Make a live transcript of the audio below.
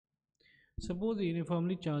Suppose a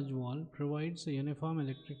uniformly charged wall provides a uniform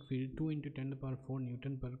electric field 2 into 10 to the power 4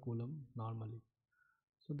 Newton per coulomb normally.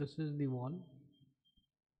 So this is the wall,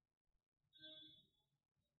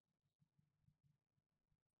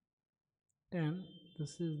 and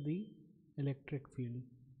this is the electric field,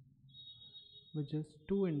 which is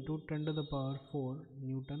 2 into 10 to the power 4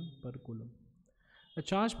 Newton per coulomb. A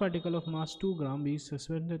charged particle of mass 2 gram is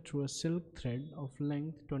suspended through a silk thread of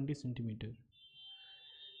length 20 centimeter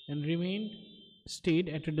and stayed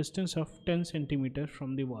at a distance of 10 centimeter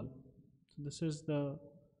from the wall. So this is the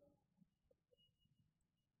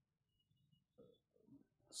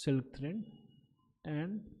silk thread,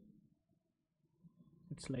 and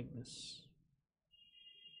it's like this.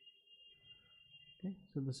 Okay,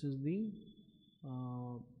 so this is the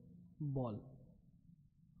ball.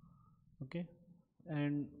 Okay,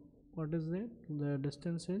 and what is that? The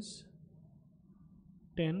distance is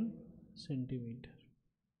 10 centimeter.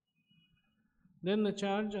 Then the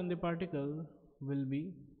charge on the particle will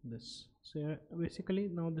be this. So basically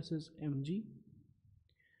now this is mg,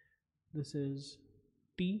 this is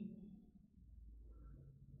t,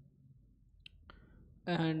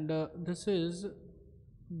 and this is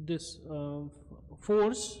this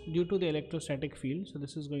force due to the electrostatic field. So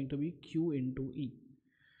this is going to be q into e.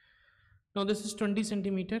 Now this is 20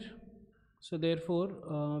 centimeter, so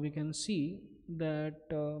therefore we can see that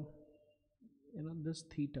this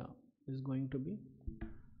theta is going to be,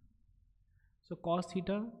 so cos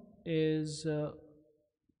theta is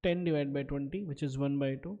 10 divided by 20, which is 1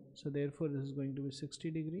 by 2. So therefore this is going to be 60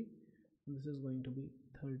 degree, and this is going to be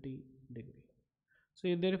 30 degree.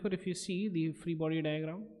 So therefore if you see the free body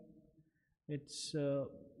diagram, it's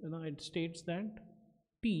it states that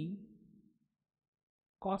T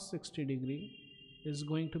cos 60 degree is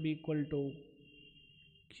going to be equal to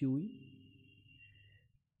QE,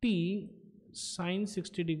 T sin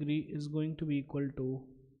 60 degree is going to be equal to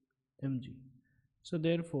mg. So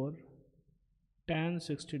therefore tan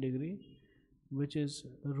 60 degree, which is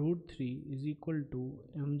root 3, is equal to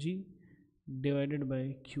mg divided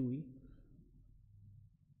by QE.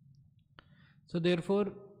 So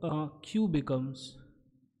therefore Q becomes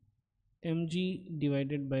mg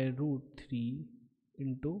divided by root 3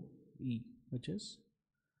 into E, which is,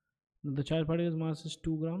 the charged particle's mass is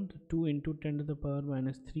 2 gram, 2 into 10 to the power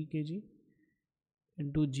minus 3 kg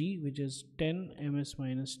into G, which is 10 ms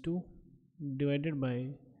minus 2, divided by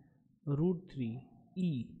root 3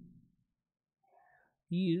 E.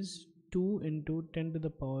 E is 2 into 10 to the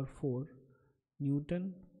power 4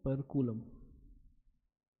 Newton per coulomb.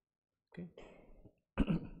 Okay.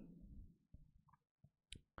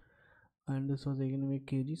 And this was again with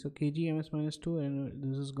kg, so kg ms minus 2, and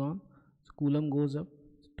this is gone, so coulomb goes up,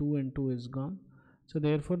 2 and 2 is gone, so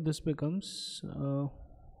therefore this becomes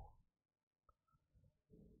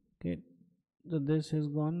okay, so this is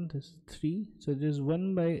gone, this is 3, so this is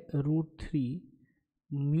 1 by root 3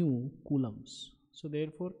 mu coulombs. So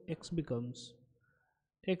therefore x becomes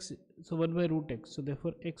x, so 1 by root x, so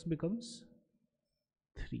therefore x becomes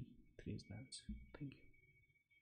 3 is the answer. Thank you.